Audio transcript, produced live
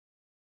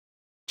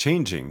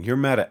Changing your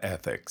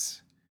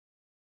meta-ethics.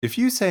 If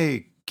you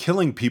say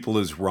killing people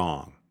is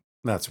wrong,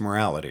 that's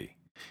morality.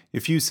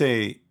 If you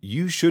say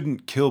you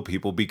shouldn't kill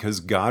people because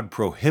God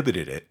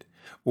prohibited it,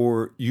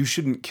 or you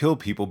shouldn't kill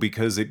people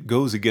because it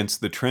goes against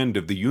the trend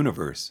of the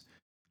universe,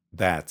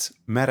 that's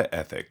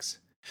meta-ethics.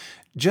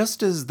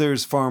 Just as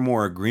there's far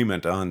more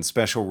agreement on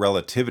special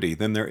relativity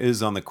than there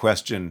is on the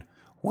question,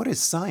 what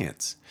is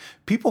science?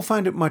 People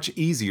find it much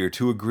easier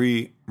to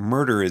agree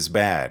murder is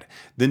bad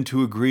than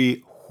to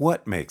agree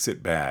what makes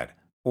it bad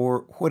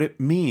or what it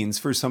means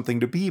for something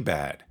to be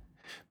bad.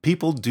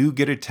 People do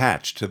get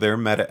attached to their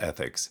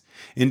meta-ethics.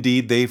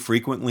 Indeed, they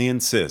frequently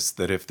insist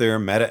that if their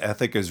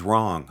meta-ethic is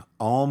wrong,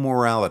 all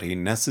morality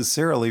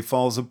necessarily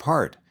falls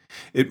apart.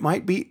 It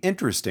might be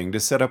interesting to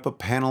set up a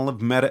panel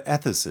of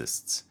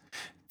meta-ethicists,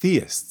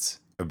 theists,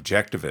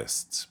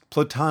 objectivists,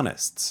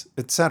 Platonists,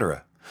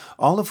 etc.,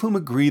 all of whom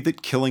agree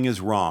that killing is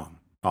wrong,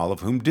 all of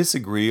whom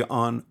disagree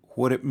on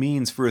what it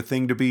means for a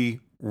thing to be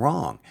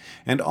wrong,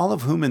 and all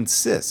of whom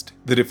insist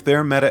that if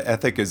their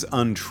meta-ethic is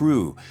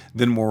untrue,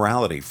 then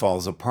morality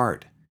falls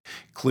apart.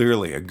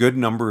 Clearly, a good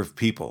number of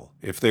people,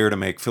 if they are to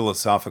make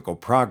philosophical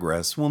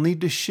progress, will need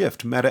to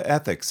shift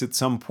meta-ethics at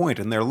some point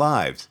in their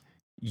lives.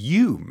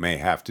 You may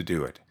have to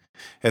do it.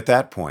 At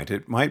that point,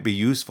 it might be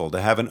useful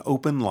to have an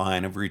open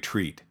line of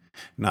retreat.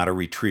 Not a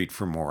retreat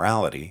from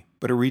morality,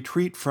 but a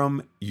retreat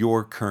from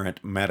your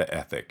current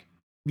meta-ethic.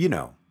 You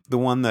know, the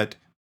one that,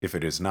 if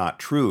it is not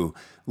true,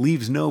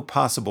 leaves no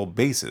possible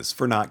basis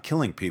for not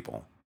killing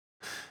people.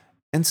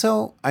 And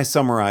so I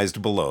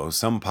summarized below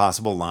some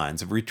possible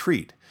lines of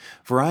retreat,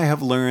 for I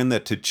have learned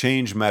that to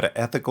change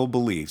meta-ethical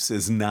beliefs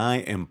is nigh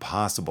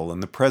impossible in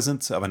the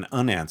presence of an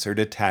unanswered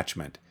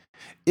attachment.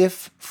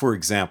 If, for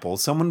example,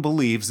 someone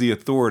believes the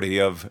authority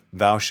of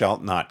 "thou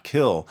shalt not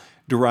kill"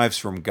 derives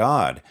from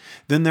God,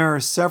 then there are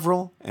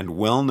several and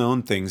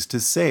well-known things to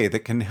say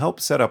that can help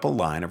set up a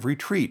line of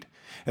retreat,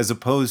 as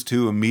opposed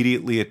to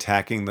immediately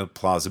attacking the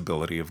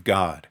plausibility of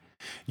God.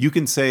 You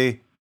can say,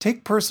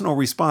 take personal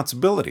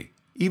responsibility.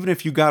 Even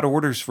if you got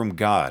orders from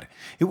God,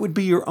 it would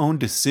be your own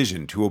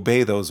decision to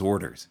obey those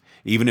orders.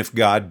 Even if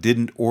God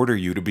didn't order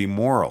you to be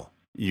moral,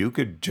 you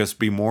could just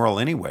be moral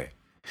anyway.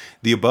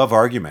 The above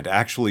argument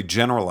actually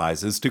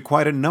generalizes to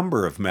quite a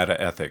number of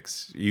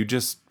meta-ethics. You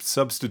just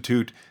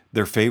substitute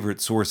their favorite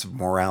source of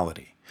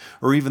morality,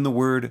 or even the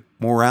word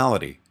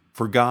morality,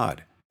 for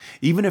God.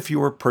 Even if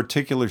your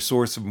particular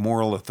source of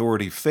moral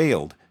authority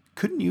failed,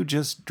 couldn't you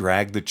just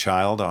drag the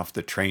child off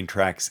the train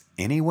tracks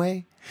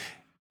anyway?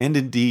 And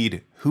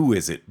indeed, who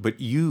is it but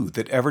you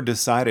that ever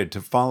decided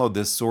to follow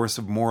this source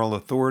of moral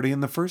authority in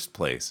the first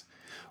place?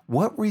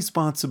 What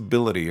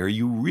responsibility are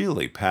you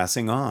really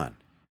passing on?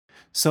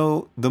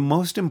 So, the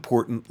most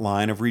important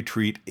line of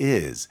retreat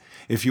is,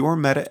 if your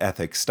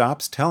meta-ethic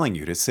stops telling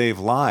you to save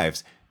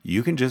lives,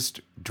 you can just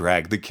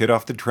drag the kid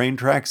off the train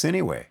tracks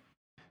anyway.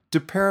 To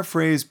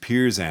paraphrase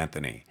Piers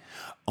Anthony,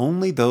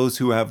 only those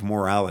who have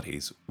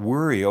moralities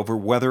worry over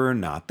whether or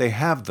not they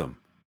have them.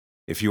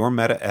 If your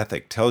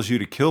meta-ethic tells you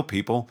to kill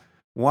people,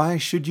 why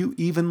should you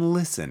even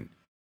listen?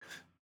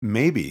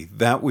 Maybe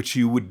that which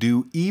you would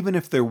do even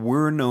if there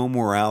were no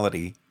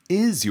morality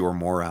is your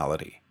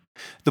morality.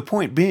 The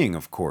point being,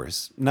 of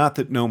course, not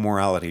that no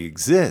morality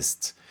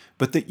exists,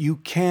 but that you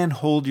can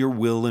hold your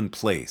will in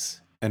place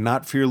and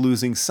not fear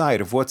losing sight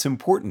of what's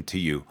important to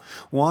you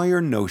while your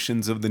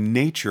notions of the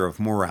nature of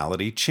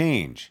morality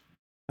change.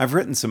 I've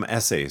written some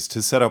essays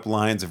to set up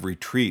lines of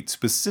retreat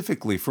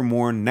specifically for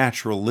more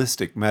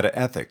naturalistic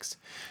meta-ethics,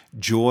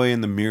 joy in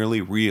the merely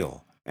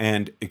real,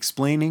 and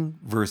explaining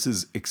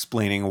versus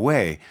explaining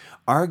away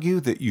argue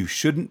that you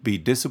shouldn't be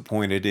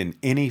disappointed in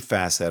any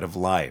facet of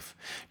life,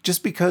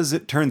 just because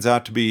it turns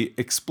out to be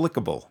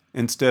explicable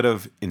instead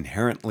of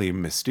inherently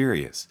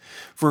mysterious.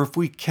 For if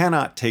we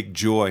cannot take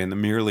joy in the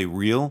merely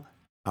real,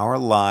 our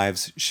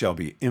lives shall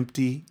be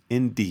empty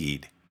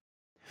indeed.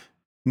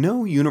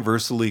 No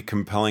universally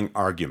compelling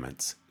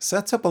arguments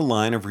sets up a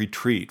line of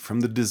retreat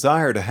from the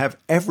desire to have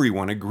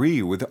everyone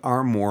agree with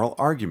our moral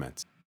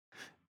arguments.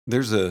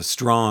 There's a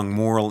strong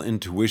moral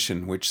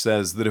intuition which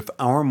says that if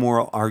our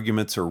moral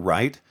arguments are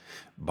right,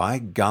 by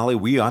golly,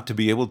 we ought to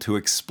be able to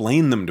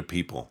explain them to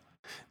people.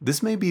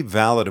 This may be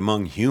valid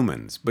among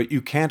humans, but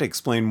you can't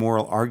explain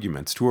moral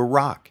arguments to a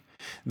rock.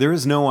 There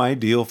is no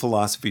ideal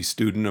philosophy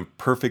student of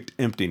perfect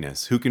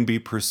emptiness who can be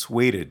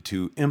persuaded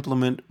to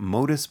implement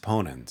modus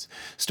ponens,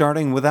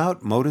 starting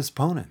without modus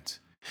ponens.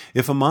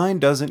 If a mind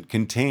doesn't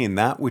contain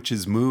that which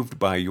is moved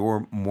by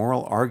your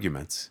moral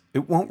arguments,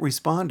 it won't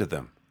respond to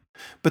them.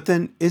 But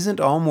then, isn't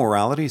all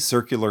morality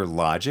circular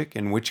logic,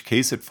 in which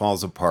case it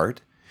falls apart?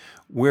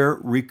 Where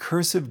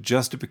recursive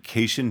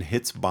justification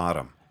hits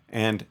bottom,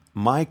 and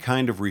my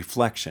kind of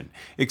reflection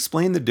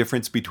explain the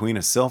difference between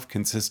a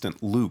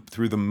self-consistent loop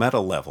through the meta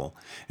level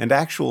and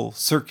actual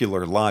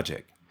circular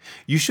logic,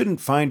 you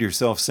shouldn't find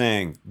yourself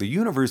saying, the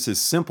universe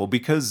is simple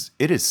because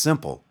it is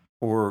simple,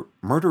 or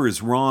murder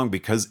is wrong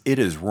because it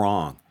is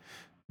wrong.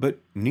 But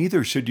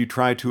neither should you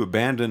try to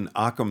abandon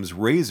Occam's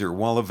razor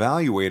while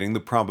evaluating the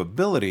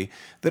probability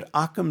that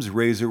Occam's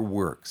razor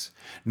works.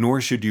 Nor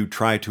should you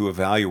try to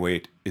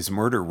evaluate, is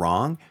murder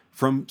wrong,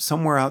 from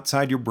somewhere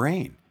outside your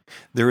brain.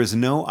 There is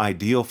no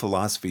ideal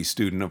philosophy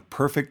student of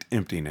perfect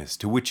emptiness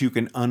to which you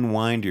can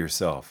unwind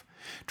yourself.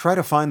 Try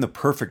to find the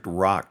perfect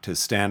rock to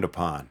stand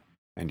upon,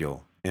 and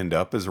you'll end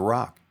up as a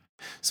rock.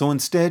 So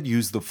instead,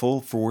 use the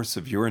full force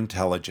of your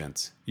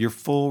intelligence, your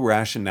full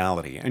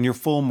rationality, and your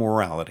full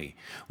morality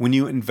when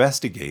you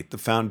investigate the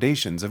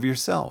foundations of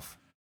yourself.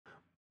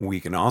 We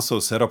can also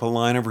set up a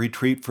line of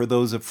retreat for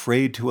those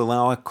afraid to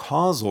allow a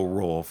causal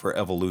role for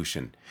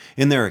evolution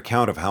in their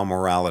account of how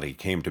morality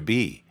came to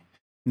be.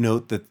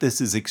 Note that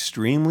this is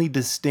extremely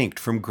distinct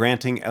from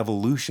granting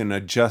evolution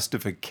a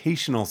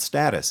justificational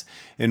status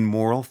in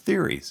moral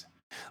theories.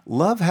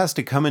 Love has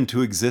to come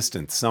into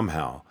existence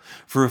somehow,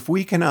 for if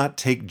we cannot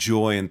take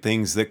joy in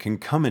things that can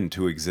come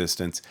into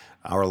existence,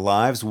 our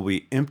lives will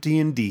be empty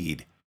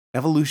indeed.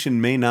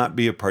 Evolution may not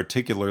be a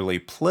particularly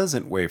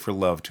pleasant way for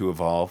love to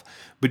evolve,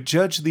 but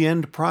judge the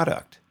end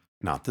product,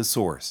 not the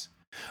source.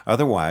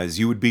 Otherwise,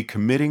 you would be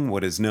committing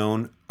what is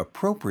known,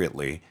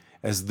 appropriately,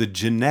 as the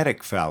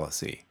genetic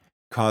fallacy.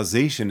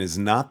 Causation is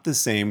not the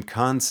same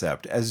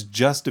concept as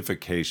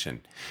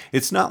justification.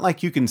 It's not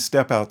like you can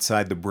step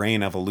outside the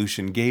brain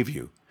evolution gave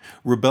you.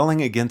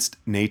 Rebelling against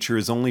nature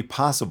is only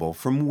possible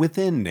from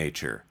within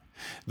nature.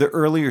 The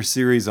earlier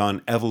series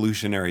on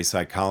evolutionary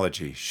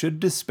psychology should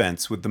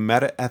dispense with the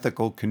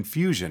meta-ethical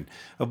confusion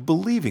of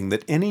believing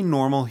that any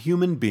normal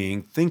human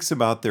being thinks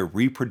about their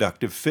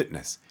reproductive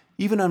fitness,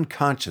 even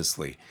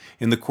unconsciously,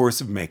 in the course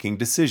of making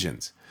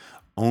decisions.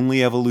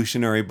 Only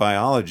evolutionary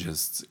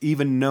biologists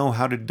even know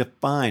how to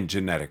define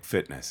genetic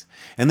fitness,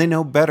 and they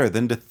know better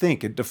than to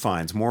think it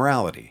defines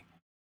morality.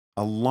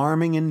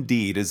 Alarming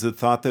indeed is the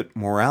thought that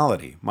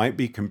morality might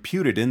be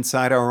computed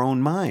inside our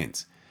own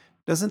minds.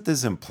 Doesn't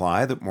this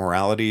imply that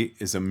morality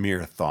is a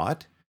mere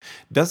thought?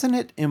 Doesn't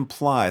it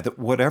imply that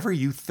whatever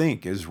you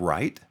think is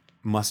right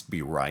must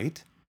be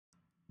right?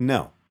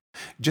 No.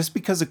 Just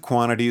because a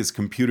quantity is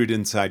computed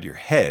inside your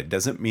head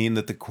doesn't mean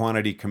that the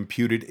quantity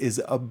computed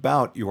is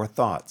about your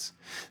thoughts.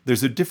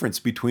 There's a difference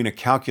between a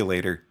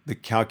calculator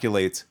that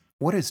calculates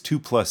what is 2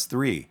 plus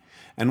 3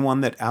 and one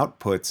that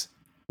outputs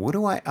what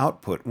do I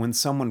output when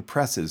someone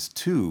presses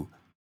 2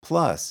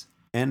 plus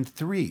and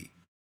 3.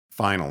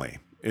 Finally,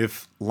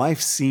 if life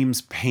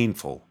seems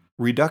painful,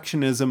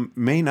 reductionism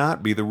may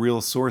not be the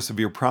real source of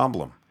your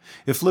problem.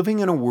 If living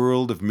in a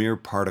world of mere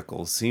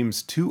particles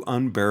seems too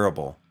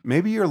unbearable,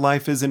 maybe your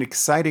life isn't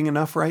exciting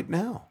enough right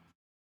now.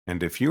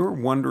 And if you're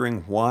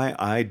wondering why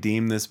I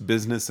deem this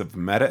business of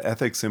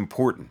meta-ethics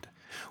important,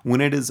 when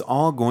it is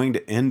all going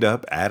to end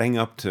up adding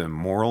up to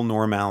moral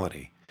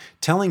normality,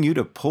 telling you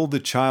to pull the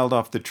child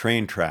off the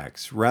train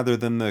tracks rather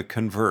than the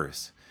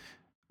converse,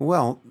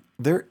 well,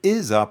 there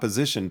is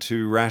opposition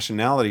to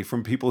rationality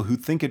from people who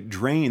think it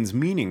drains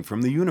meaning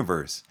from the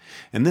universe.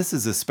 And this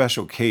is a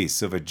special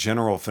case of a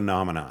general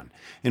phenomenon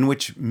in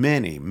which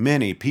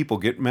many people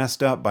get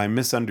messed up by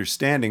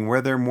misunderstanding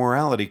where their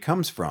morality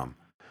comes from.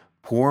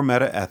 Poor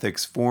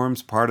metaethics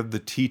forms part of the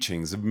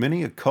teachings of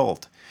many a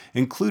cult,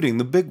 including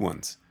the big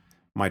ones.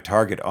 My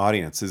target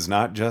audience is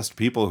not just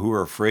people who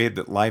are afraid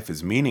that life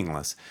is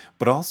meaningless,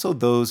 but also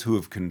those who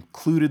have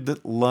concluded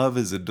that love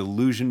is a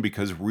delusion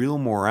because real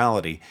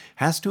morality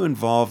has to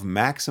involve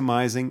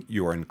maximizing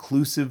your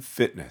inclusive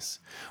fitness,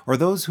 or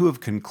those who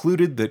have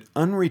concluded that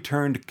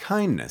unreturned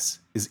kindness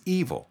is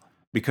evil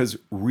because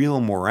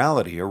real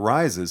morality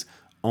arises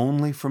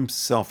only from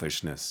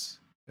selfishness,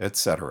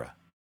 etc.